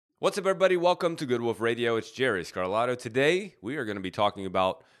What's up, everybody? Welcome to Good Wolf Radio. It's Jerry Scarlato. Today, we are going to be talking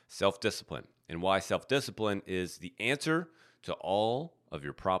about self-discipline and why self-discipline is the answer to all of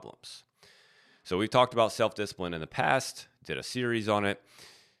your problems. So we've talked about self-discipline in the past, did a series on it,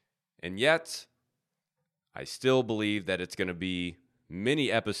 and yet I still believe that it's going to be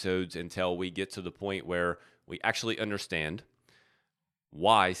many episodes until we get to the point where we actually understand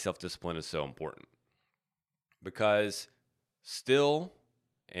why self-discipline is so important. Because still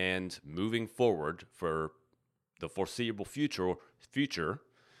and moving forward for the foreseeable future,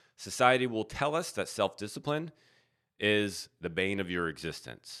 society will tell us that self-discipline is the bane of your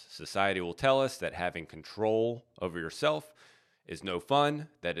existence. Society will tell us that having control over yourself is no fun,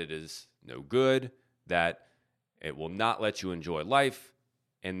 that it is no good, that it will not let you enjoy life,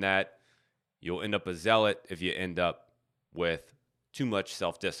 and that you'll end up a zealot if you end up with too much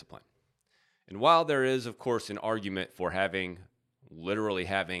self-discipline. And while there is, of course, an argument for literally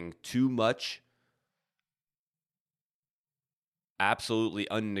having too much absolutely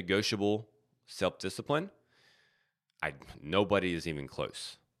unnegotiable self-discipline, nobody is even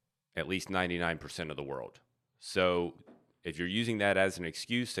close, at least 99% of the world. So if you're using that as an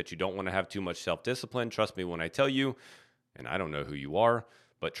excuse that you don't want to have too much self-discipline, trust me when I tell you, and I don't know who you are,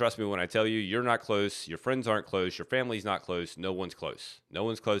 but trust me when I tell you, you're not close, your friends aren't close, your family's not close, no one's close. No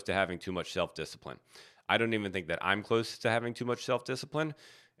one's close to having too much self-discipline. I don't even think that I'm close to having too much self-discipline,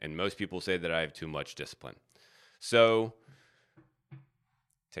 and most people say that I have too much discipline. So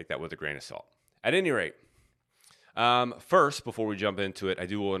take that with a grain of salt. At any rate, first, before we jump into it, I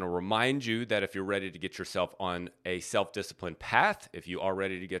do want to remind you that if you're ready to get yourself on a self-discipline path, if you are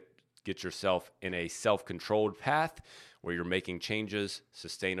ready to get yourself in a self-controlled path where you're making changes,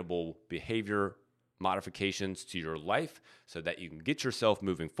 sustainable behavior modifications to your life so that you can get yourself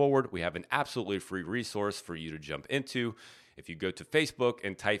moving forward, we have an absolutely free resource for you to jump into. If you go to Facebook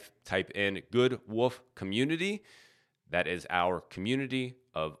and type in Good Wolf Community, that is our community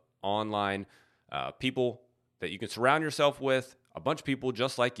of online people that you can surround yourself with, a bunch of people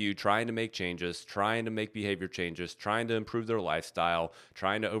just like you trying to make changes, trying to make behavior changes, trying to improve their lifestyle,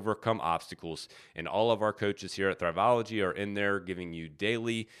 trying to overcome obstacles. And all of our coaches here at Thriveology are in there giving you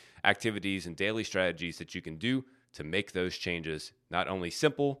daily activities and daily strategies that you can do to make those changes not only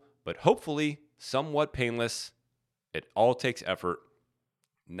simple, but hopefully somewhat painless. It all takes effort.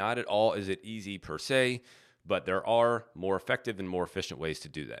 Not at all is it easy per se, but there are more effective and more efficient ways to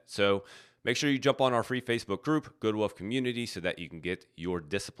do that. So make sure you jump on our free Facebook group, Good Wolf Community, so that you can get your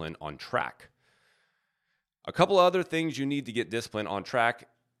discipline on track. A couple other things you need to get discipline on track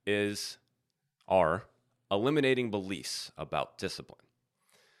are eliminating beliefs about discipline.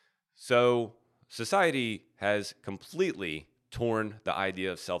 So society has completely torn the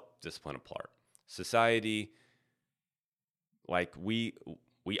idea of self-discipline apart. Society, we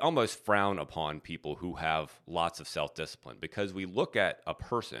almost frown upon people who have lots of self-discipline because we look at a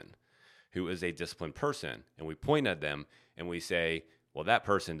person who is a disciplined person and we point at them and we say, well, that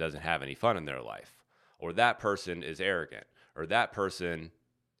person doesn't have any fun in their life, or that person is arrogant, or that person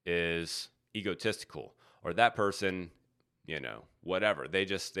is egotistical, or that person, whatever. They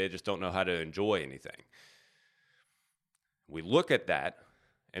just don't know how to enjoy anything. We look at that,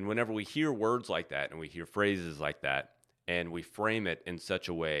 and whenever we hear words like that and we hear phrases like that, and we frame it in such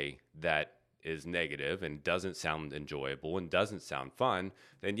a way that is negative and doesn't sound enjoyable and doesn't sound fun,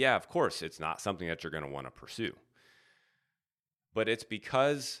 then yeah, of course, it's not something that you're going to want to pursue. But it's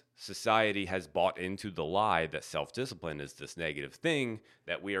because society has bought into the lie that self-discipline is this negative thing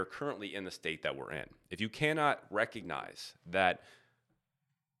that we are currently in the state that we're in. If you cannot recognize that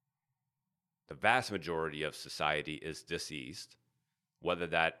the vast majority of society is diseased, whether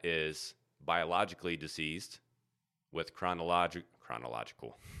that is biologically diseased with chronic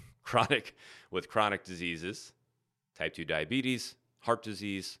diseases, type 2 diabetes, heart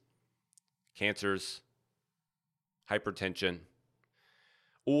disease, cancers, hypertension,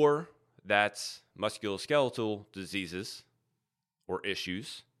 or that's musculoskeletal diseases or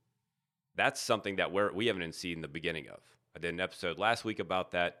issues, that's something that we haven't even seen the beginning of. I did an episode last week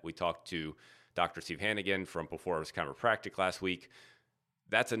about that. We talked to Dr. Steve Hannigan from Performance Chiropractic last week.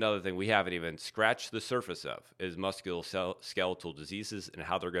 That's another thing we haven't even scratched the surface of, is musculoskeletal diseases and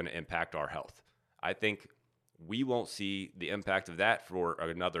how they're going to impact our health. I think we won't see the impact of that for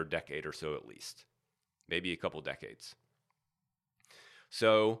another decade or so at least, maybe a couple decades.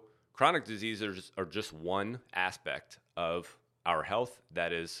 So chronic diseases are just one aspect of our health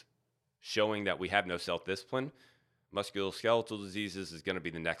that is showing that we have no self-discipline. Musculoskeletal diseases is going to be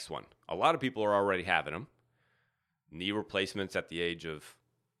the next one. A lot of people are already having them. Knee replacements at the age of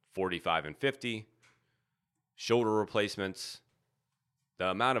 45 and 50, shoulder replacements, the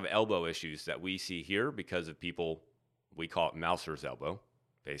amount of elbow issues that we see here because of people, we call it mouser's elbow,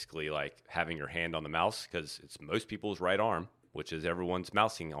 basically like having your hand on the mouse because it's most people's right arm, which is everyone's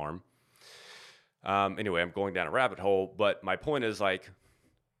mousing arm. Anyway, I'm going down a rabbit hole, but my point is like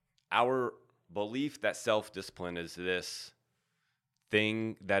our belief that self-discipline is this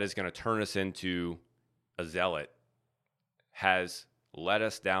thing that is going to turn us into a zealot has led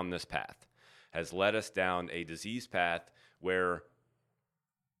us down this path, has led us down a disease path where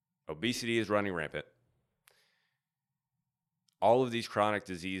obesity is running rampant. All of these chronic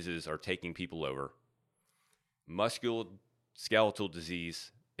diseases are taking people over. Musculoskeletal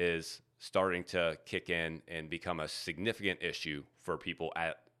disease is starting to kick in and become a significant issue for people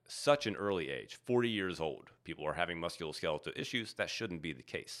at such an early age. 40 years old, people are having musculoskeletal issues. That shouldn't be the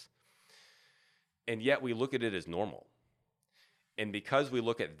case. And yet we look at it as normal. And because we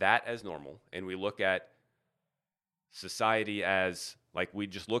look at that as normal, and we look at society as, like we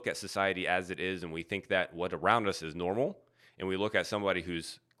just look at society as it is, and we think that what around us is normal, and we look at somebody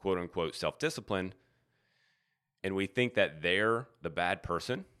who's quote unquote self-disciplined, and we think that they're the bad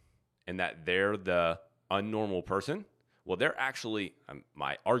person, and that they're the unnormal person. Well, they're actually,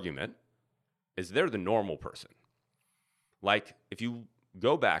 my argument is they're the normal person. Like if you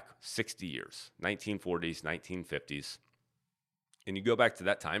go back 60 years, 1940s, 1950s, and you go back to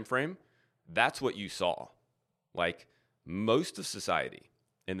that time frame, that's what you saw. Like most of society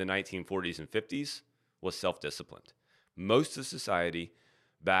in the 1940s and 50s was self-disciplined. Most of society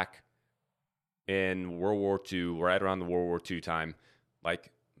back in World War II, right around the World War II time,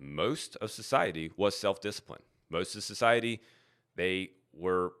 like most of society was self-disciplined. Most of society, they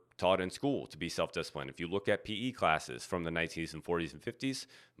were taught in school to be self-disciplined. If you look at PE classes from the 1940s and 40s and 50s,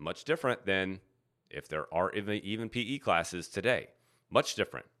 much different than if there are even PE classes today. Much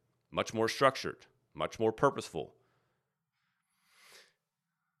different, much more structured, much more purposeful.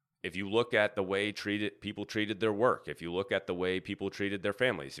 If you look at the way people treated their work, if you look at the way people treated their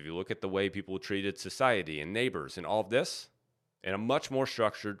families, if you look at the way people treated society and neighbors and all of this, in a much more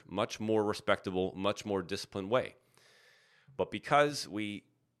structured, much more respectable, much more disciplined way. But because we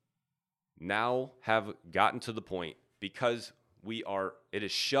now have gotten to the point, because it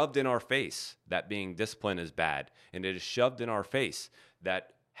is shoved in our face that being disciplined is bad, and it is shoved in our face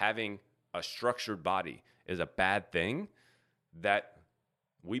that having a structured body is a bad thing, that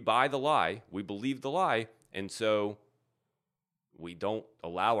we buy the lie, we believe the lie, and so we don't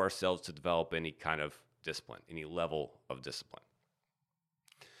allow ourselves to develop any kind of discipline, any level of discipline.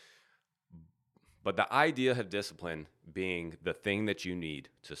 But the idea of discipline being the thing that you need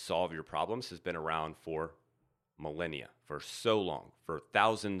to solve your problems has been around for millennia, for so long, for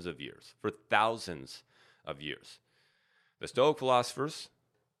thousands of years. The Stoic philosophers,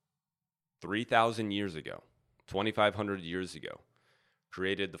 3,000 years ago, 2,500 years ago,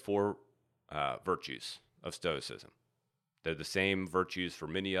 created the four virtues of Stoicism. They're the same virtues for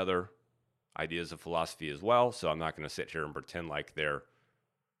many other ideas of philosophy as well, so I'm not going to sit here and pretend like they're,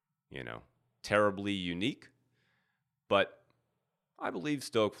 terribly unique, but I believe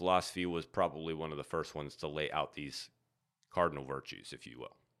Stoic philosophy was probably one of the first ones to lay out these cardinal virtues, if you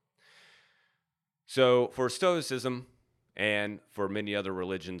will. So for Stoicism and for many other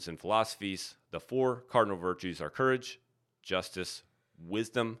religions and philosophies, the four cardinal virtues are courage, justice,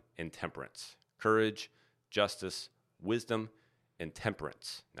 wisdom, and temperance. Courage, justice, wisdom, and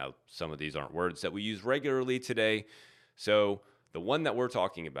temperance. Now, some of these aren't words that we use regularly today, so the one that we're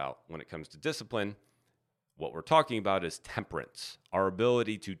talking about when it comes to discipline, what we're talking about is temperance, our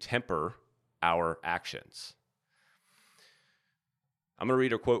ability to temper our actions. I'm going to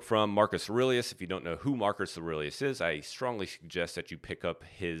read a quote from Marcus Aurelius. If you don't know who Marcus Aurelius is, I strongly suggest that you pick up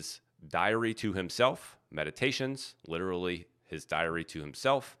his diary to himself, Meditations, literally his diary to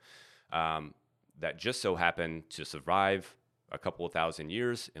himself, that just so happened to survive a couple of thousand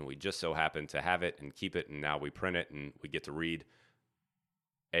years, and we just so happen to have it and keep it, and now we print it, and we get to read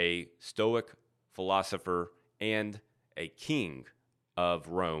a Stoic philosopher and a king of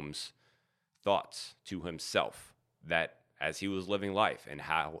Rome's thoughts to himself, that as he was living life and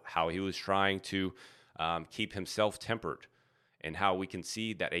how he was trying to keep himself tempered, and how we can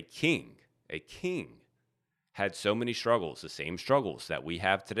see that a king had so many struggles, the same struggles that we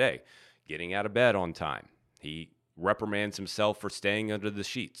have today, getting out of bed on time. He reprimands himself for staying under the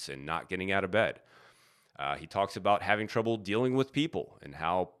sheets and not getting out of bed. He talks about having trouble dealing with people and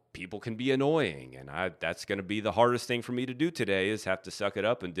how people can be annoying. And that's going to be the hardest thing for me to do today, is have to suck it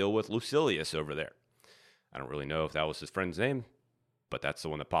up and deal with Lucilius over there. I don't really know if that was his friend's name, but that's the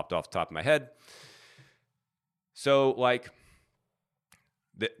one that popped off the top of my head. So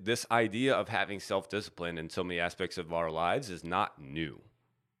this idea of having self-discipline in so many aspects of our lives is not new.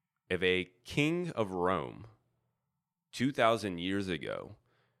 if a king of Rome 2,000 years ago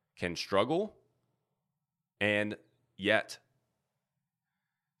can struggle and yet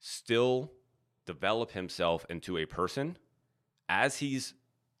still develop himself into a person as he's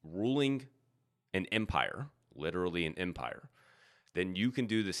ruling an empire, literally an empire, then you can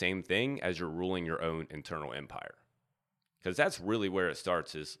do the same thing as you're ruling your own internal empire. Because that's really where it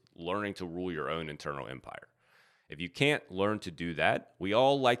starts, is learning to rule your own internal empire. If you can't learn to do that, we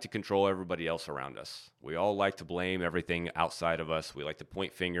all like to control everybody else around us. We all like to blame everything outside of us. We like to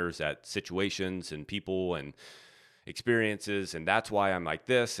point fingers at situations and people and experiences, and that's why I'm like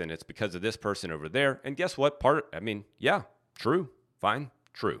this, and it's because of this person over there. And guess what? True, fine,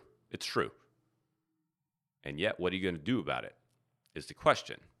 true. It's true. And yet, what are you going to do about it is the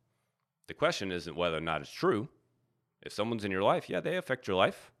question. The question isn't whether or not it's true. If someone's in your life, yeah, they affect your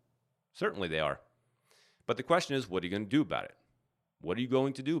life. Certainly they are. But the question is, what are you going to do about it? What are you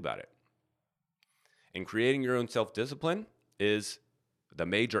going to do about it? And creating your own self-discipline is the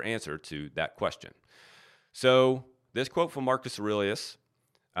major answer to that question. So this quote from Marcus Aurelius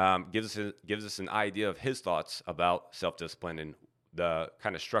gives us an idea of his thoughts about self-discipline and the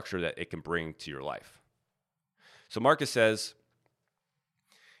kind of structure that it can bring to your life. So Marcus says,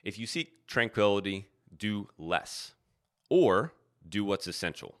 if you seek tranquility, do less, or do what's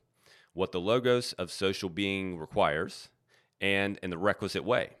essential, what the logos of social being requires, and in the requisite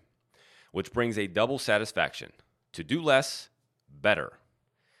way, which brings a double satisfaction. To do less, better,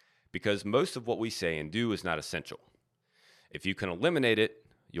 because most of what we say and do is not essential. If you can eliminate it,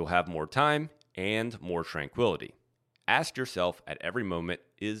 you'll have more time and more tranquility. Ask yourself at every moment,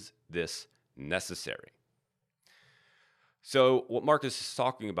 is this necessary? So what Marcus is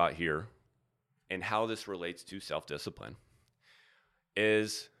talking about here and how this relates to self-discipline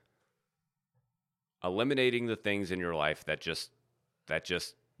is eliminating the things in your life that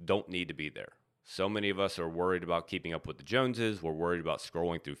just don't need to be there. So many of us are worried about keeping up with the Joneses. We're worried about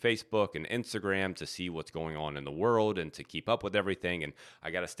scrolling through Facebook and Instagram to see what's going on in the world and to keep up with everything. And I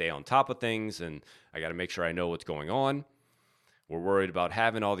got to stay on top of things, and I got to make sure I know what's going on. We're worried about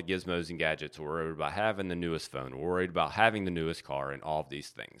having all the gizmos and gadgets. We're worried about having the newest phone. We're worried about having the newest car and all of these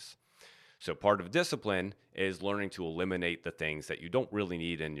things. So part of discipline is learning to eliminate the things that you don't really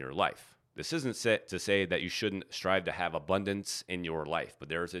need in your life. This isn't set to say that you shouldn't strive to have abundance in your life, but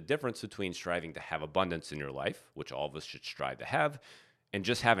there's a difference between striving to have abundance in your life, which all of us should strive to have, and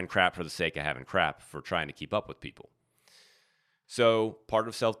just having crap for the sake of having crap for trying to keep up with people. So part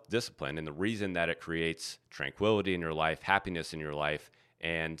of self-discipline, and the reason that it creates tranquility in your life, happiness in your life,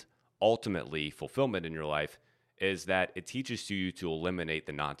 and ultimately fulfillment in your life, is that it teaches you to eliminate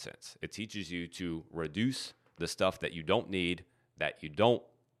the nonsense. It teaches you to reduce the stuff that you don't need, that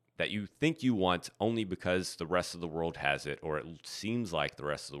you think you want only because the rest of the world has it, or it seems like the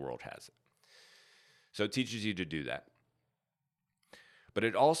rest of the world has it. So it teaches you to do that. But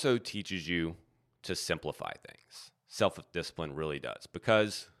it also teaches you to simplify things. Self-discipline really does,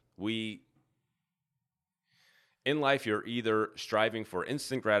 because in life, you're either striving for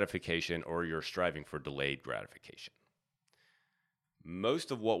instant gratification or you're striving for delayed gratification.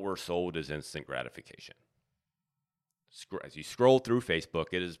 Most of what we're sold is instant gratification. As you scroll through Facebook,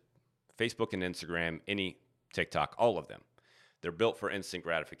 it is Facebook and Instagram, any TikTok, all of them. They're built for instant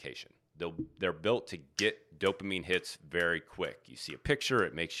gratification. They're built to get dopamine hits very quick. You see a picture,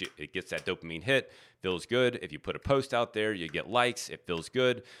 it gets that dopamine hit, feels good. If you put a post out there, you get likes, it feels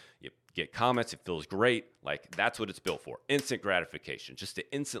good. You get comments, it feels great. Like, that's what it's built for. Instant gratification, just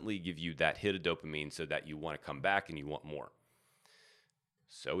to instantly give you that hit of dopamine so that you want to come back and you want more.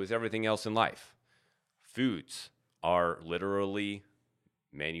 So is everything else in life. Foods are literally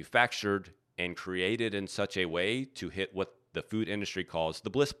manufactured and created in such a way to hit what the food industry calls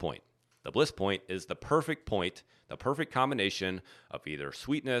the bliss point. The bliss point is the perfect point, the perfect combination of either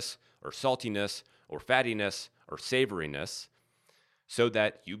sweetness or saltiness or fattiness or savoriness, so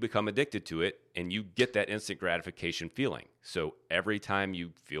that you become addicted to it and you get that instant gratification feeling. So every time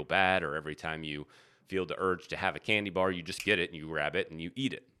you feel bad or every time you feel the urge to have a candy bar, you just get it and you grab it and you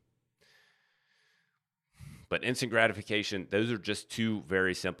eat it. But instant gratification, those are just two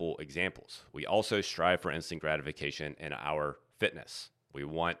very simple examples. We also strive for instant gratification in our fitness. We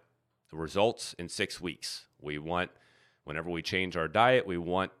want the results in 6 weeks. We want, whenever we change our diet, we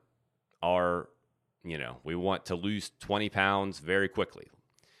want to lose 20 pounds very quickly.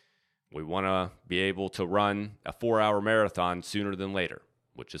 We want to be able to run a 4-hour marathon sooner than later,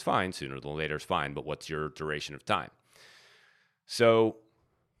 which is fine. Sooner than later is fine, but what's your duration of time? So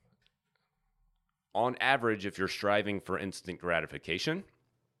on average, if you're striving for instant gratification,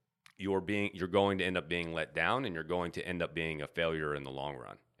 you're going to end up being let down, and you're going to end up being a failure in the long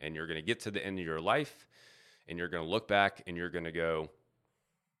run. And you're going to get to the end of your life and you're going to look back and you're going to go,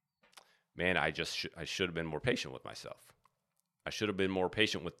 man, I should have been more patient with myself. I should have been more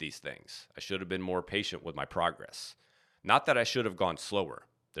patient with these things. I should have been more patient with my progress. Not that I should have gone slower.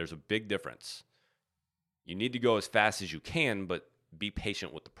 There's a big difference. You need to go as fast as you can, but be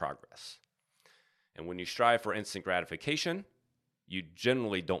patient with the progress. And when you strive for instant gratification, you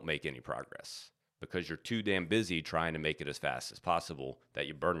generally don't make any progress because you're too damn busy trying to make it as fast as possible that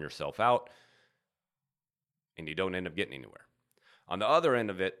you burn yourself out and you don't end up getting anywhere. On the other end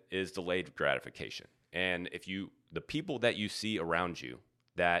of it is delayed gratification. And the people that you see around you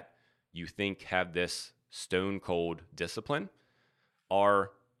that you think have this stone cold discipline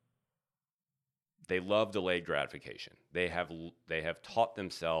they love delayed gratification. They have taught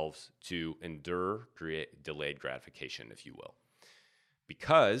themselves to endure delayed gratification, if you will.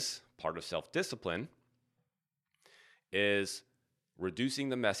 Because part of self-discipline is reducing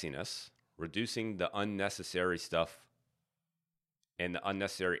the messiness, reducing the unnecessary stuff and the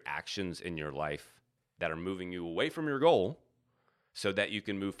unnecessary actions in your life that are moving you away from your goal so that you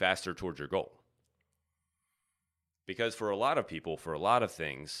can move faster towards your goal. Because for a lot of people, for a lot of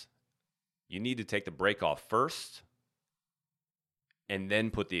things, you need to take the brake off first and then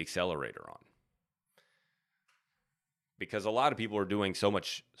put the accelerator on. Because a lot of people are doing so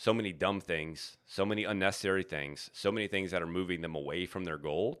many dumb things, so many unnecessary things, so many things that are moving them away from their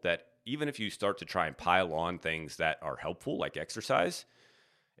goal that even if you start to try and pile on things that are helpful, like exercise,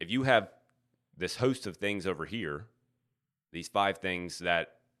 if you have this host of things over here, these 5 things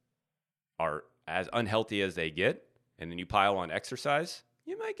that are as unhealthy as they get, and then you pile on exercise,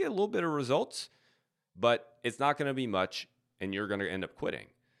 you might get a little bit of results, but it's not going to be much, and you're going to end up quitting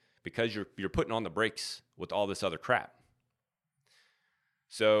because you're putting on the brakes with all this other crap.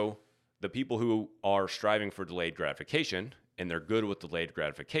 So the people who are striving for delayed gratification, and they're good with delayed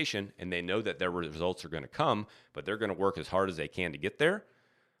gratification, and they know that their results are going to come, but they're going to work as hard as they can to get there,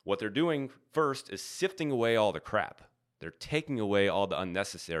 what they're doing first is sifting away all the crap. They're taking away all the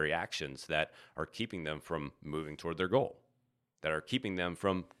unnecessary actions that are keeping them from moving toward their goal, that are keeping them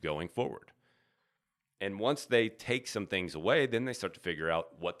from going forward. And once they take some things away, then they start to figure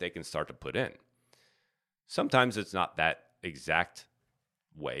out what they can start to put in. Sometimes it's not that exact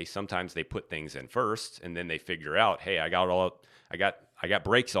way. Sometimes they put things in first and then they figure out, hey, I got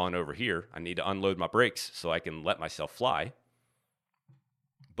brakes on over here. I need to unload my brakes so I can let myself fly.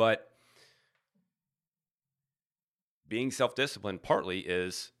 But being self-disciplined partly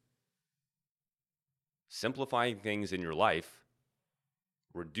is simplifying things in your life,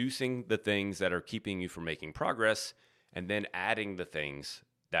 reducing the things that are keeping you from making progress, and then adding the things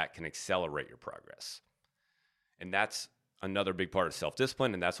that can accelerate your progress. And that's another big part of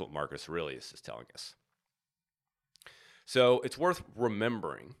self-discipline, and that's what Marcus Aurelius is telling us. So it's worth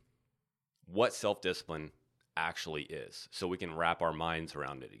remembering what self-discipline actually is so we can wrap our minds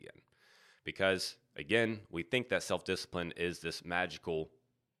around it again. Because, again, we think that self-discipline is this magical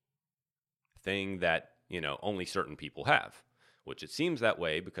thing that, only certain people have, which it seems that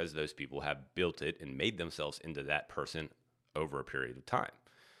way because those people have built it and made themselves into that person over a period of time.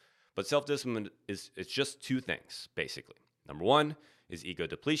 But self-discipline it's just 2 things, basically. Number 1 is ego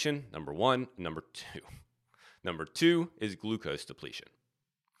depletion. Number 2. Number 2 is glucose depletion.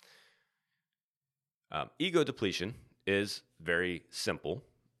 Ego depletion is very simple.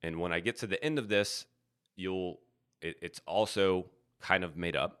 And when I get to the end of this, it's also kind of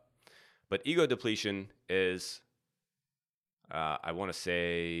made up. But ego depletion is, I want to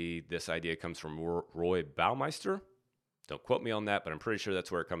say this idea comes from Roy Baumeister. Don't quote me on that, but I'm pretty sure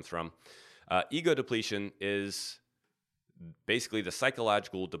that's where it comes from. Ego depletion is basically the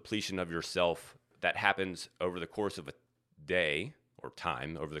psychological depletion of yourself that happens over the course of a day or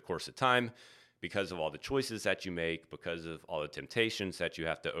time, over the course of time, because of all the choices that you make, because of all the temptations that you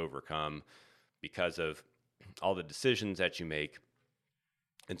have to overcome, because of all the decisions that you make,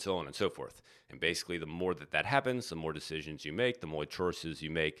 and so on and so forth. And basically, the more that happens, the more decisions you make, the more choices you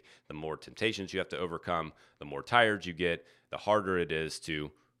make, the more temptations you have to overcome, the more tired you get, the harder it is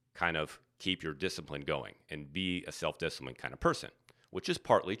to kind of keep your discipline going and be a self-disciplined kind of person, which is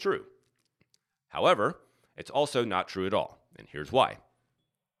partly true. However, it's also not true at all. And here's why.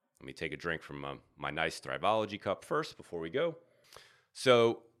 Let me take a drink from my nice Thriveology cup first before we go.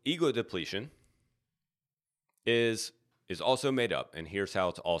 So ego depletion is also made up, and here's how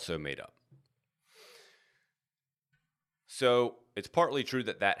it's also made up. So it's partly true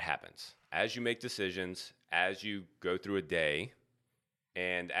that happens. As you make decisions, as you go through a day,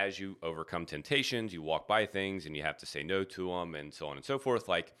 and as you overcome temptations, you walk by things and you have to say no to them and so on and so forth.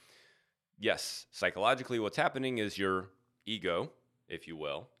 Like, yes, psychologically what's happening is your ego if you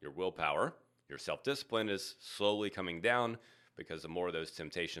will, your willpower, your self-discipline is slowly coming down because the more of those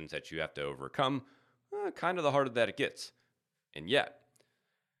temptations that you have to overcome, kind of the harder that it gets. And yet,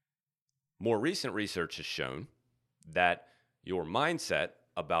 more recent research has shown that your mindset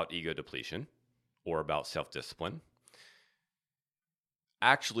about ego depletion or about self-discipline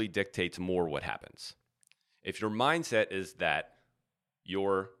actually dictates more what happens. If your mindset is that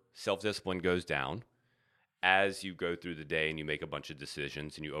your self-discipline goes down as you go through the day and you make a bunch of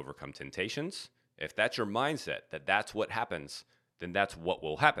decisions and you overcome temptations, if that's your mindset, that that's what happens, then that's what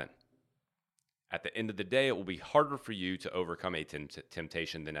will happen. At the end of the day, it will be harder for you to overcome a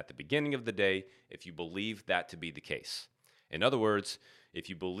temptation than at the beginning of the day if you believe that to be the case. In other words, if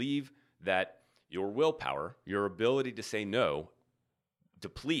you believe that your willpower, your ability to say no,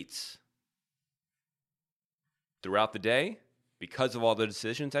 depletes throughout the day because of all the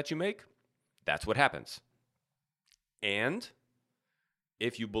decisions that you make, that's what happens. And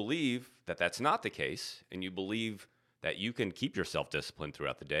if you believe that that's not the case, and you believe that you can keep your self-discipline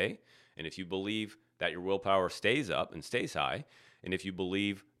throughout the day, and if you believe that your willpower stays up and stays high, and if you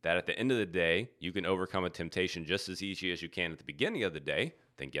believe that at the end of the day, you can overcome a temptation just as easy as you can at the beginning of the day,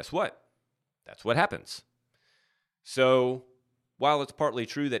 then guess what? That's what happens. So while it's partly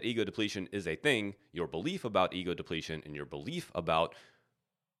true that ego depletion is a thing, your belief about ego depletion and your belief about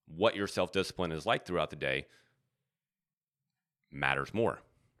what your self-discipline is like throughout the day matters more.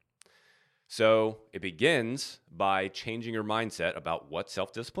 So it begins by changing your mindset about what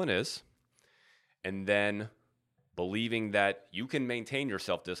self-discipline is, and then believing that you can maintain your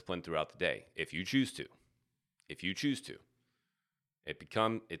self-discipline throughout the day if you choose to. If you choose to.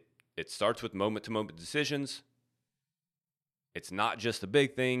 It starts with moment-to-moment decisions. It's not just the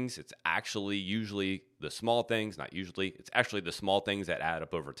big things. It's actually usually the small things, not usually. It's actually the small things that add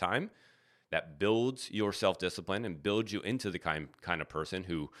up over time that builds your self-discipline and builds you into the kind of person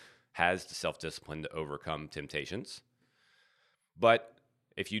who has the self-discipline to overcome temptations. But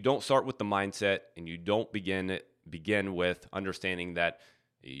if you don't start with the mindset and you don't begin with understanding that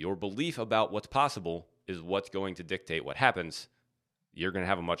your belief about what's possible is what's going to dictate what happens, you're going to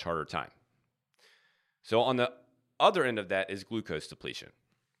have a much harder time. So on the other end of that is glucose depletion.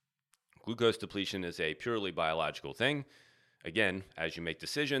 Glucose depletion is a purely biological thing. Again, as you make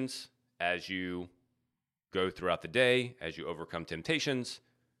decisions, as you go throughout the day, as you overcome temptations,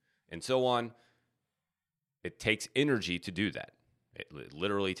 and so on, it takes energy to do that. It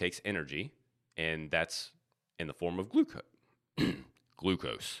literally takes energy, and that's in the form of glucose.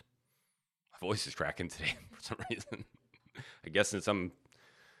 Glucose. My voice is cracking today for some reason. I guess since I'm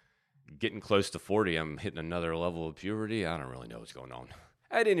getting close to 40, I'm hitting another level of puberty. I don't really know what's going on.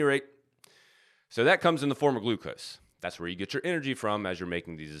 At any rate, so that comes in the form of glucose. That's where you get your energy from as you're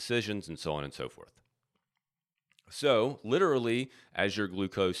making these decisions and so on and so forth. So literally, as your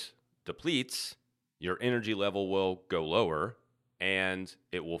glucose depletes, your energy level will go lower and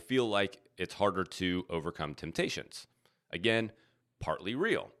it will feel like it's harder to overcome temptations. Again, partly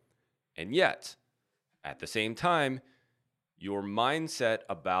real. And yet, at the same time, your mindset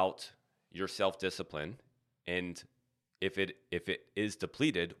about your self-discipline and if it is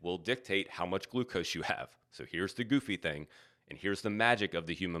depleted will dictate how much glucose you have. So here's the goofy thing, and here's the magic of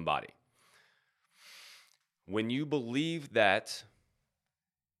the human body. When you believe that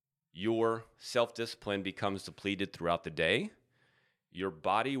your self-discipline becomes depleted throughout the day, your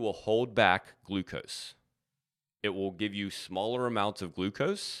body will hold back glucose. It will give you smaller amounts of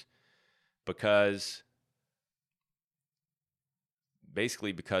glucose because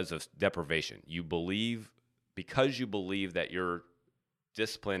of deprivation. Because you believe that your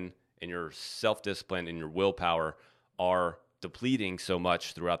discipline and your self-discipline and your willpower are depleting so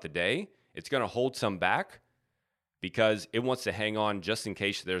much throughout the day, it's going to hold some back because it wants to hang on just in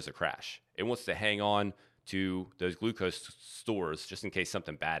case there's a crash. It wants to hang on to those glucose stores just in case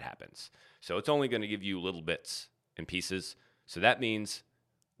something bad happens. So it's only going to give you little bits and pieces. So that means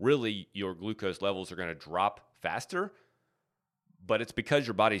really your glucose levels are going to drop faster, but it's because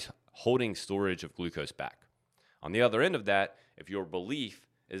your body's holding storage of glucose back. On the other end of that, if your belief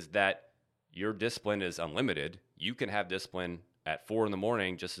is that your discipline is unlimited, you can have discipline at 4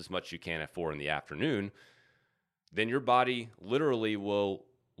 a.m. just as much as you can at 4 p.m, then your body literally will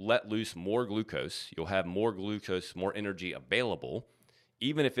let loose more glucose. You'll have more glucose, more energy available.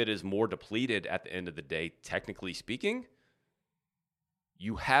 Even if it is more depleted at the end of the day, technically speaking,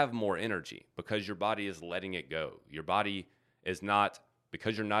 you have more energy because your body is letting it go. Your body is not,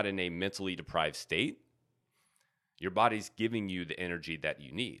 because you're not in a mentally deprived state, your body's giving you the energy that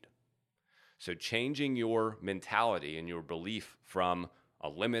you need. So changing your mentality and your belief from a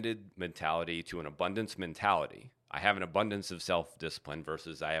limited mentality to an abundance mentality I have an abundance of self-discipline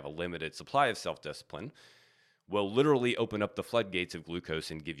versus I have a limited supply of self-discipline, will literally open up the floodgates of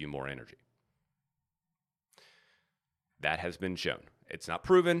glucose and give you more energy. That has been shown. It's not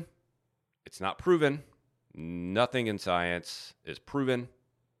proven. It's not proven. Nothing in science is proven.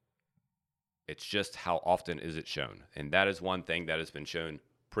 It's just how often is it shown. And that is one thing that has been shown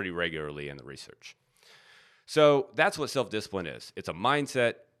pretty regularly in the research. So that's what self-discipline is. It's a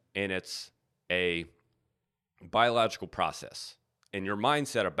mindset and it's a biological process. And your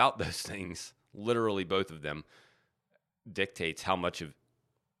mindset about those things, literally both of them, dictates how much of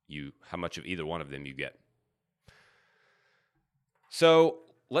either one of them you get. So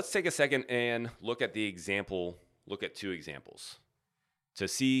let's take a second and look at two examples to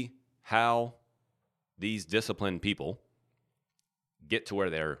see how these disciplined people get to where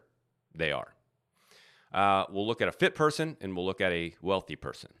they are. We'll look at a fit person and we'll look at a wealthy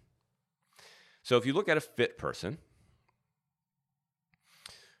person. So if you look at a fit person,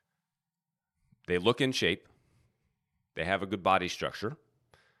 they look in shape. They have a good body structure.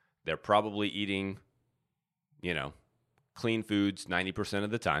 They're probably eating, clean foods 90%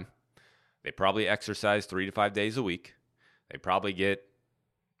 of the time. They probably exercise 3 to 5 days a week. They probably get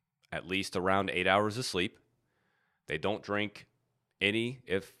at least around 8 hours of sleep. They don't drink any,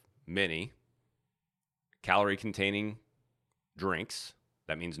 if many, calorie-containing drinks.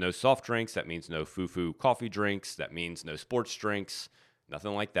 That means no soft drinks. That means no foo-foo coffee drinks. That means no sports drinks.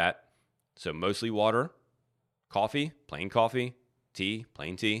 Nothing like that. So mostly water, coffee, tea,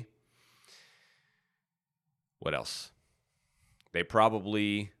 plain tea. What else? They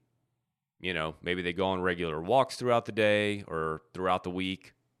probably, maybe they go on regular walks throughout the day or throughout the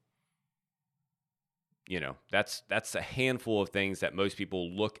week. That's a handful of things that most people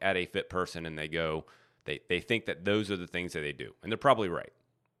look at a fit person and they go, they think that those are the things that they do. And they're probably right.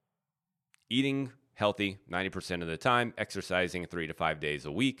 Eating healthy 90% of the time, exercising 3 to 5 days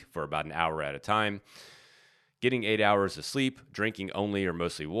a week for about an hour at a time, getting 8 hours of sleep, drinking only or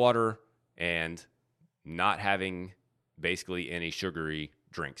mostly water, and not having basically any sugary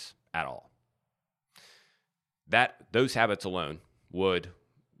drinks at all. Those habits alone would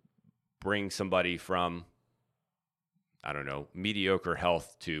bring somebody from, mediocre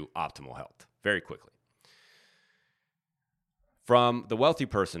health to optimal health very quickly. From the wealthy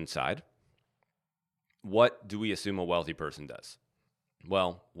person side, what do we assume a wealthy person does?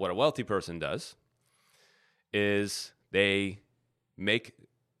 Well, what a wealthy person does is they make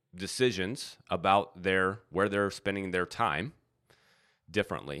decisions about where they're spending their time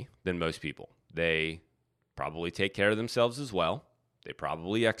differently than most people. They probably take care of themselves as well. They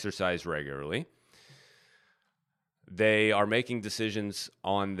probably exercise regularly. They are making decisions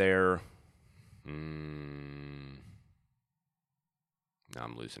on their... now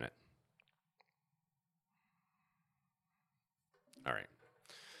I'm losing it. All right.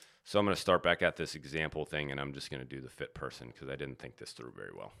 So I'm going to start back at this example thing, and I'm just going to do the fit person because I didn't think this through very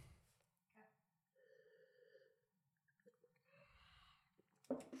well.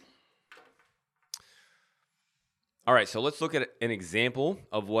 All right, so let's look at an example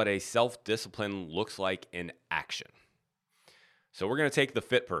of what a self-discipline looks like in action. So we're going to take the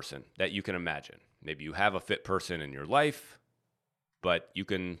fit person that you can imagine. Maybe you have a fit person in your life, but you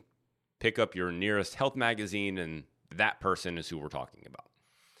can pick up your nearest health magazine, and that person is who we're talking about.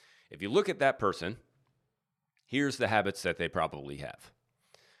 If you look at that person, here's the habits that they probably have.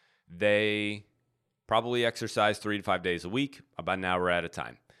 They probably exercise 3 to 5 days a week, about an hour at a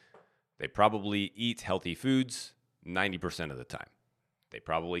time. They probably eat healthy foods 90% of the time. They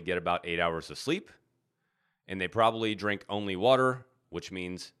probably get about 8 hours of sleep, and they probably drink only water, which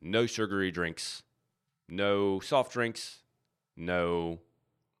means no sugary drinks, no soft drinks, no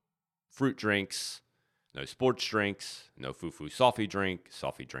fruit drinks, no sports drinks, no foo-foo coffee drinks,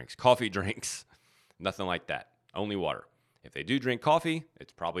 coffee drinks, nothing like that. Only water. If they do drink coffee,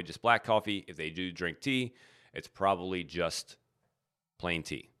 it's probably just black coffee. If they do drink tea, it's probably just plain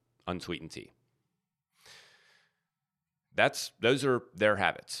tea, unsweetened tea. Those are their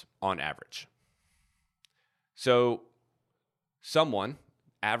habits on average. So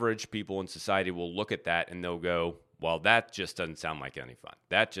average people in society will look at that and they'll go, well, that just doesn't sound like any fun.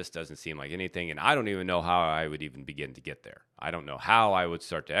 That just doesn't seem like anything. And I don't even know how I would even begin to get there. I don't know how I would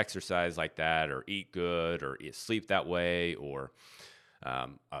start to exercise like that or eat good or sleep that way or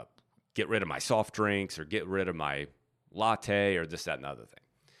get rid of my soft drinks or get rid of my latte or this, that, and the other thing.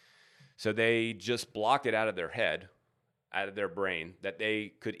 So they just block it out of their head, out of their brain, that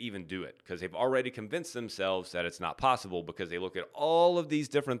they could even do it because they've already convinced themselves that it's not possible because they look at all of these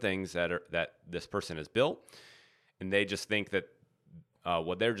different things that this person has built. And they just think that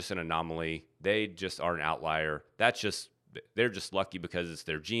well, they're just an anomaly. They just are an outlier. They're just lucky because it's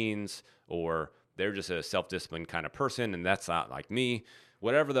their genes, or they're just a self-disciplined kind of person, and that's not like me.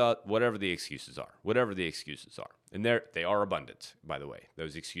 Whatever the excuses are, and they are abundant, by the way.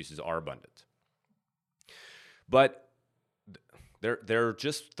 Those excuses are abundant. But there are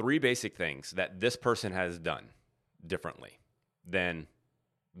just three basic things that this person has done differently than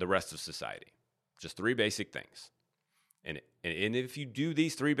the rest of society. Just three basic things. And if you do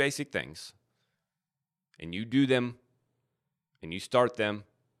these three basic things, and you do them, and you start them,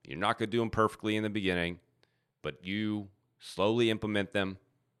 you're not going to do them perfectly in the beginning, but you slowly implement them,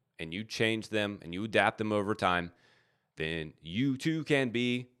 and you change them, and you adapt them over time, then you too can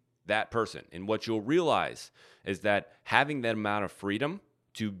be that person. And what you'll realize is that having that amount of freedom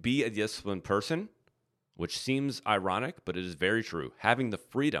to be a disciplined person, which seems ironic, but it is very true, having the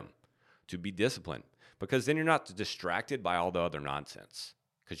freedom to be disciplined, because then you're not distracted by all the other nonsense,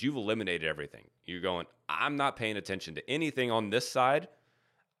 because you've eliminated everything. You're going, I'm not paying attention to anything on this side.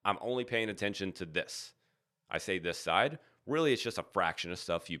 I'm only paying attention to this. I say this side. Really, it's just a fraction of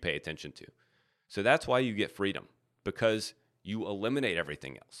stuff you pay attention to. So that's why you get freedom, because you eliminate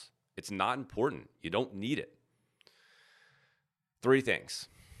everything else. It's not important. You don't need it. Three things.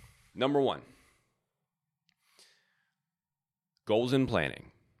 Number one, goals and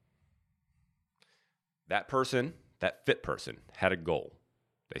planning. That fit person, had a goal.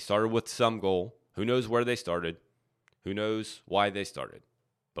 They started with some goal. Who knows where they started? Who knows why they started?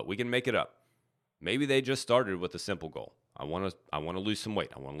 But we can make it up. Maybe they just started with a simple goal. I want to lose some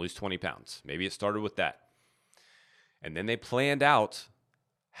weight. I want to lose 20 pounds. Maybe it started with that. And then they planned out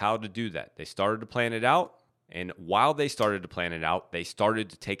how to do that. They started to plan it out. And while they started to plan it out, they started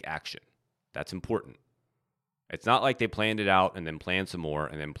to take action. That's important. It's not like they planned it out and then planned some more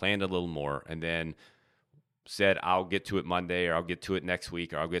and then planned a little more and then said, I'll get to it Monday, or I'll get to it next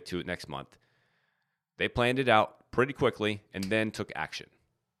week, or I'll get to it next month. They planned it out pretty quickly and then took action.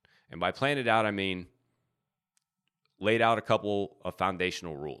 And by planned it out, I mean laid out a couple of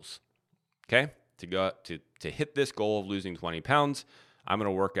foundational rules. Okay? To hit this goal of losing 20 pounds, I'm going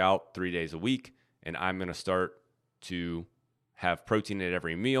to work out 3 days a week, and I'm going to start to have protein at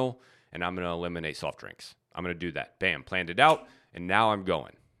every meal, and I'm going to eliminate soft drinks. I'm going to do that. Bam, planned it out, and now I'm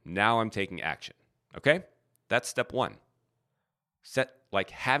going. Now I'm taking action. Okay? That's step one.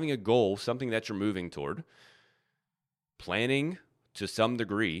 Having a goal, something that you're moving toward, planning to some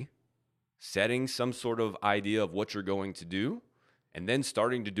degree, setting some sort of idea of what you're going to do, and then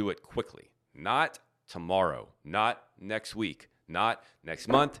starting to do it quickly. Not tomorrow, not next week, not next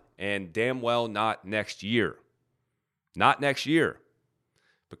month, and damn well not next year. Not next year.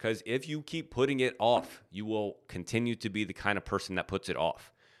 Because if you keep putting it off, you will continue to be the kind of person that puts it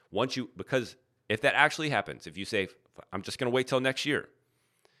off. Because if that actually happens, if you say, I'm just going to wait till next year,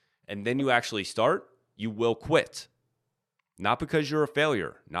 and then you actually start, you will quit. Not because you're a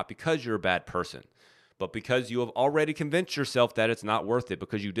failure, not because you're a bad person, but because you have already convinced yourself that it's not worth it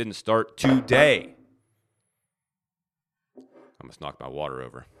because you didn't start today. I must knock my water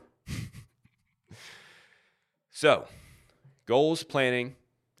over. So, goals, planning,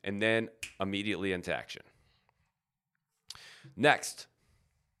 and then immediately into action. Next,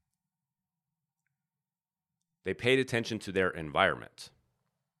 they paid attention to their environment.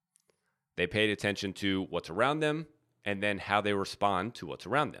 They paid attention to what's around them and then how they respond to what's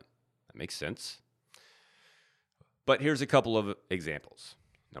around them. That makes sense. But here's a couple of examples.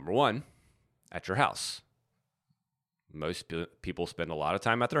 Number one, at your house. Most people spend a lot of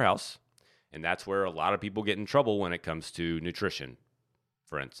time at their house, and that's where a lot of people get in trouble when it comes to nutrition,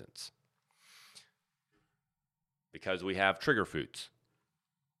 for instance. Because we have trigger foods.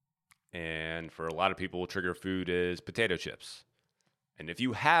 And for a lot of people, trigger food is potato chips. And if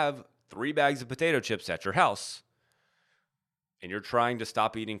you have 3 bags of potato chips at your house and you're trying to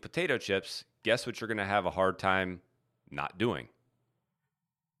stop eating potato chips, guess what you're going to have a hard time not doing?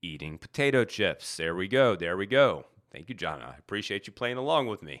 Eating potato chips. There we go. Thank you, John. I appreciate you playing along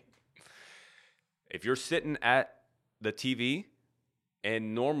with me. If you're sitting at the TV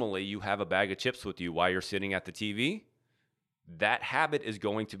and normally you have a bag of chips with you while you're sitting at the TV, that habit is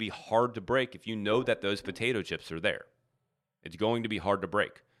going to be hard to break if you know that those potato chips are there. It's going to be hard to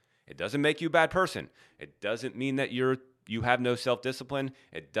break. It doesn't make you a bad person. It doesn't mean that you have no self-discipline.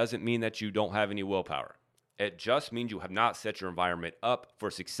 It doesn't mean that you don't have any willpower. It just means you have not set your environment up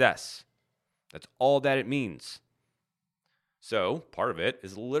for success. That's all that it means. So part of it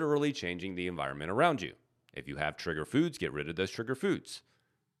is literally changing the environment around you. If you have trigger foods, get rid of those trigger foods.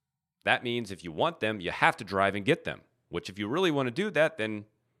 That means if you want them, you have to drive and get them. Which if you really want to do that, then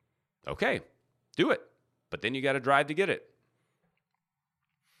okay, do it. But then you got to drive to get it.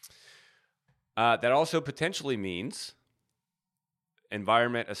 That also potentially means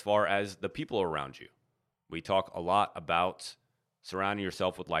environment as far as the people around you. We talk a lot about surrounding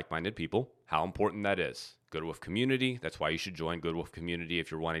yourself with like-minded people, how important that is. Good Wolf Community, that's why you should join Good Wolf Community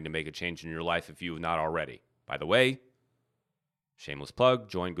if you're wanting to make a change in your life if you have not already. By the way, shameless plug,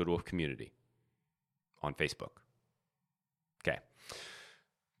 join Good Wolf Community on Facebook. Okay.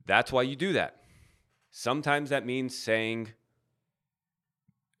 That's why you do that. Sometimes that means saying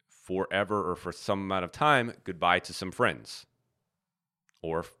forever or for some amount of time goodbye to some friends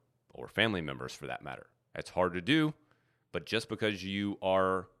or family members for that matter. It's hard to do, but just because you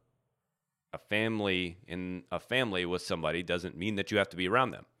are in a family with somebody doesn't mean that you have to be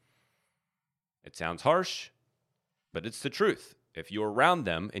around them. It sounds harsh, but it's the truth. If you're around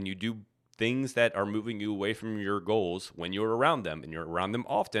them and you do things that are moving you away from your goals when you're around them and you're around them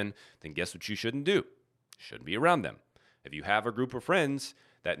often, then guess what you shouldn't do? You shouldn't be around them. If you have a group of friends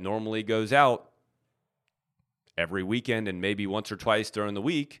that normally goes out every weekend and maybe once or twice during the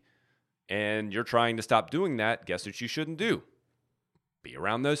week, and you're trying to stop doing that, guess what you shouldn't do? Be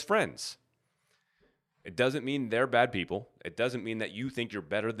around those friends. It doesn't mean they're bad people. It doesn't mean that you think you're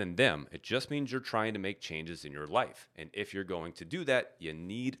better than them. It just means you're trying to make changes in your life. And if you're going to do that, you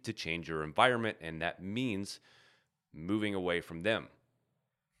need to change your environment, and that means moving away from them.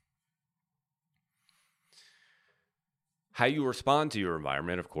 How you respond to your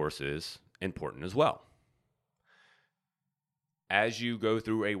environment, of course, is important as well. As you go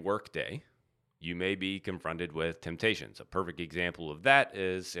through a work day, you may be confronted with temptations. A perfect example of that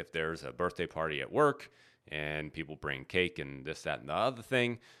is if there's a birthday party at work and people bring cake and this, that, and the other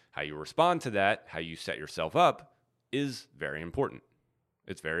thing. How you respond to that, how you set yourself up is very important.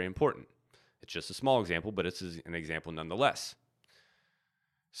 It's very important. It's just a small example, but it's an example nonetheless.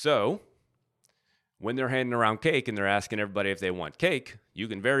 So, when they're handing around cake and they're asking everybody if they want cake, you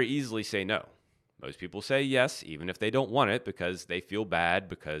can very easily say no. Most people say yes, even if they don't want it, because they feel bad,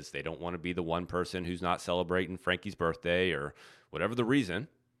 because they don't want to be the one person who's not celebrating Frankie's birthday or whatever the reason.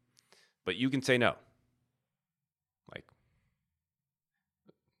 But you can say no.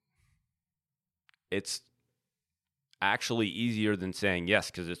 It's actually easier than saying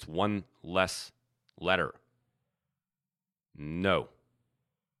yes because it's one less letter. No.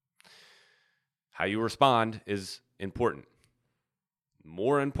 How you respond is important.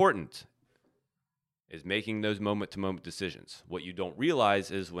 More important is making those moment-to-moment decisions. What you don't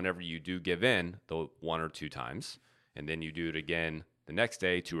realize is whenever you do give in the 1 or 2 times, and then you do it again the next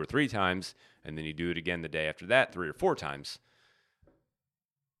day 2 or 3 times, and then you do it again the day after that 3 or 4 times,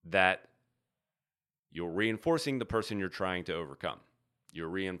 that you're reinforcing the person you're trying to overcome. You're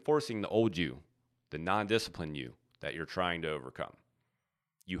reinforcing the old you, the non-disciplined you that you're trying to overcome.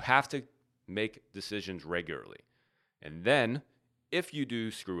 You have to make decisions regularly. And then, if you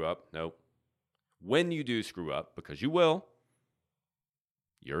do screw up, when you do screw up, because you will,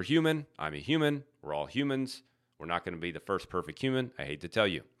 you're a human, I'm a human, we're all humans, we're not going to be the first perfect human, I hate to tell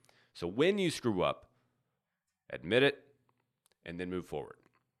you. So when you screw up, admit it, and then move forward.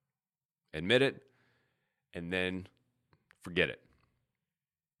 Admit it, and then forget it.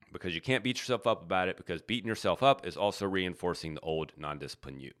 Because you can't beat yourself up about it, because beating yourself up is also reinforcing the old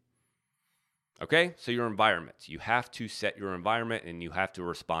non-disciplined you. Okay, so your environment. You have to set your environment, and you have to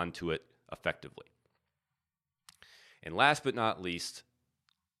respond to it effectively. And last but not least,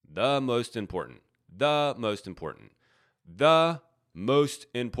 the most important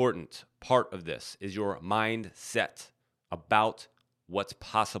part of this is your mindset about what's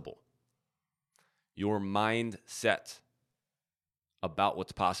possible. Your mindset about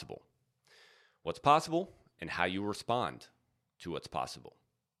what's possible. What's possible and how you respond to what's possible.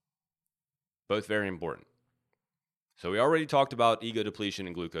 Both very important. So we already talked about ego depletion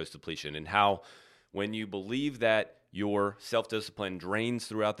and glucose depletion and how when you believe that your self-discipline drains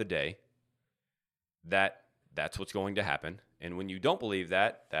throughout the day, that's what's going to happen. And when you don't believe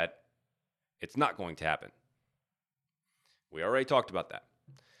that it's not going to happen. We already talked about that.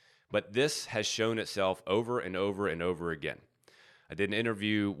 But this has shown itself over and over and over again. I did an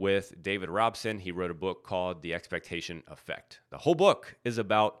interview with David Robson. He wrote a book called The Expectation Effect. The whole book is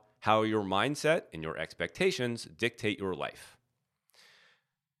about how your mindset and your expectations dictate your life.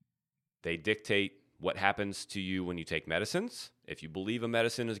 They dictate what happens to you when you take medicines. If you believe a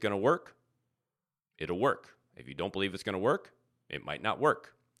medicine is going to work, it'll work. If you don't believe it's going to work, it might not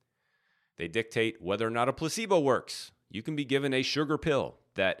work. They dictate whether or not a placebo works. You can be given a sugar pill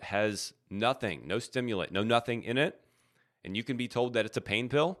that has nothing, no stimulant, no nothing in it, and you can be told that it's a pain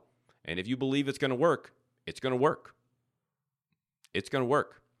pill, and if you believe it's going to work, it's going to work. It's going to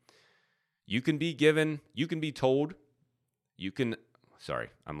work. You can be told,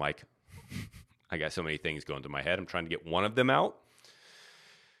 I'm like I got so many things going through my head. I'm trying to get one of them out.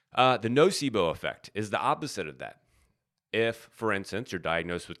 The nocebo effect is the opposite of that. If, for instance, you're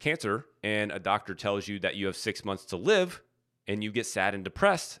diagnosed with cancer and a doctor tells you that you have 6 months to live and you get sad and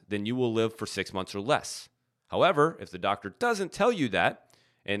depressed, then you will live for 6 months or less. However, if the doctor doesn't tell you that,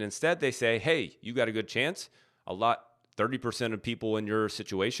 and instead they say, hey, you got a good chance, 30% of people in your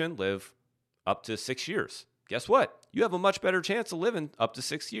situation live up to 6 years. Guess what? You have a much better chance of living up to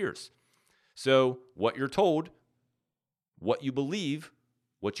 6 years. So what you're told, what you believe,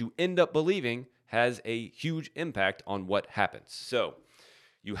 what you end up believing has a huge impact on what happens. So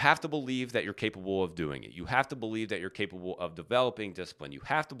you have to believe that you're capable of doing it. You have to believe that you're capable of developing discipline. You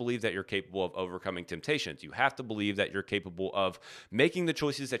have to believe that you're capable of overcoming temptations. You have to believe that you're capable of making the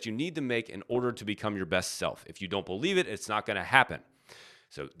choices that you need to make in order to become your best self. If you don't believe it, it's not going to happen.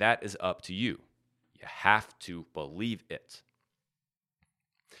 So that is up to you. You have to believe it.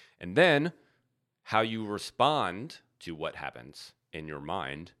 And then how you respond to what happens in your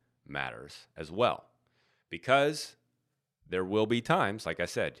mind matters as well. Because there will be times, like I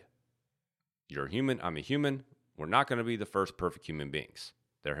said, you're a human, I'm a human. We're not going to be the first perfect human beings.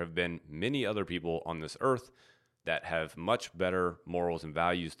 There have been many other people on this earth that have much better morals and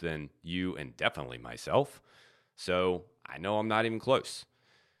values than you and definitely myself. So I know I'm not even close.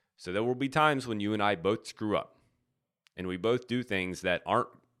 So there will be times when you and I both screw up and we both do things that aren't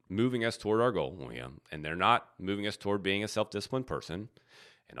moving us toward our goal, and they're not moving us toward being a self-disciplined person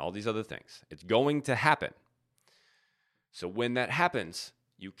and all these other things. It's going to happen. So when that happens,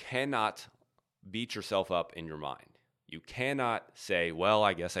 you cannot beat yourself up in your mind. You cannot say, well,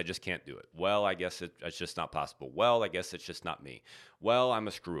 I guess I just can't do it. Well, I guess it's just not possible. Well, I guess it's just not me. Well, I'm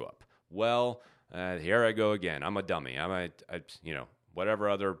a screw up. Well, here I go again. I'm a dummy. Whatever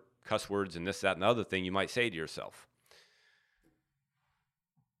other cuss words and this, that, and the other thing you might say to yourself.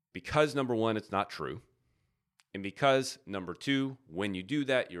 Because number one, it's not true. And because number two, when you do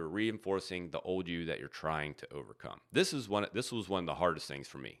that, you're reinforcing the old you that you're trying to overcome. This was one of the hardest things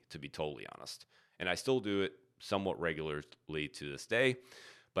for me, to be totally honest. And I still do it somewhat regularly to this day.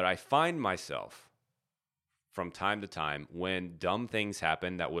 But I find myself from time to time when dumb things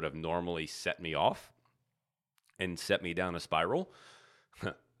happen that would have normally set me off and set me down a spiral.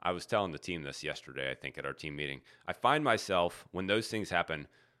 I was telling the team this yesterday, I think, at our team meeting. I find myself, when those things happen,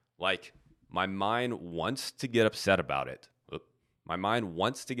 like my mind wants to get upset about it.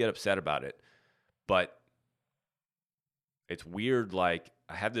 But it's weird. Like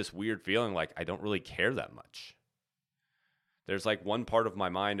I have this weird feeling like I don't really care that much. There's like one part of my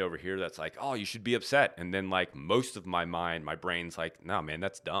mind over here that's like, oh, you should be upset. And then like most of my brain's like, no, man,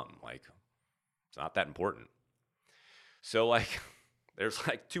 that's dumb. Like it's not that important. So like there's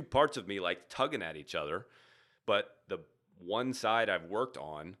like two parts of me like tugging at each other. But the one side I've worked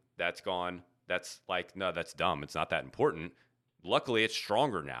on that's like, no, that's dumb. It's not that important. Luckily, it's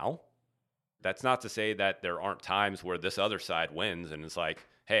stronger now. That's not to say that there aren't times where this other side wins and it's like,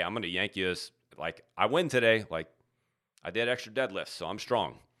 hey, I'm going to yank you. Like, I win today. Like, I did extra deadlifts, so I'm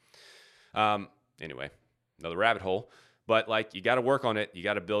strong. Anyway, another rabbit hole. But, like, you got to work on it. You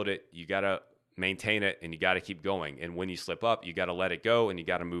got to build it. You got to maintain it, and you got to keep going. And when you slip up, you got to let it go, and you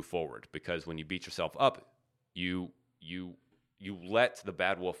got to move forward. Because when you beat yourself up, you let the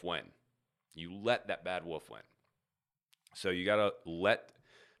bad wolf win. You let that bad wolf win. So you got to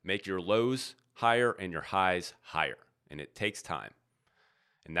make your lows higher and your highs higher. And it takes time.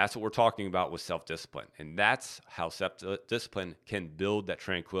 And that's what we're talking about with self-discipline. And that's how self-discipline can build that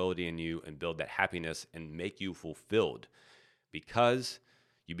tranquility in you and build that happiness and make you fulfilled. Because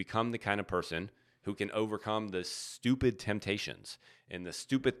you become the kind of person who can overcome the stupid temptations and the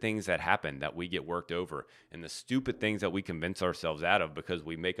stupid things that happen that we get worked over and the stupid things that we convince ourselves out of because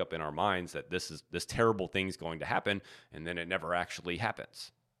we make up in our minds that this terrible thing's going to happen and then it never actually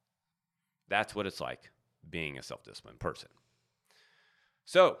happens. That's what it's like being a self-disciplined person.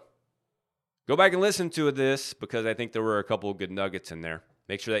 So go back and listen to this because I think there were a couple of good nuggets in there.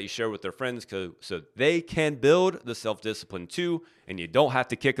 Make sure that you share with their friends so they can build the self-discipline too, and you don't have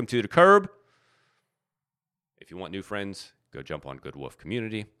to kick them to the curb. If you want new friends, go jump on Good Wolf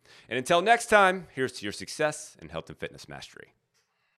Community. And until next time, here's to your success and health and fitness mastery.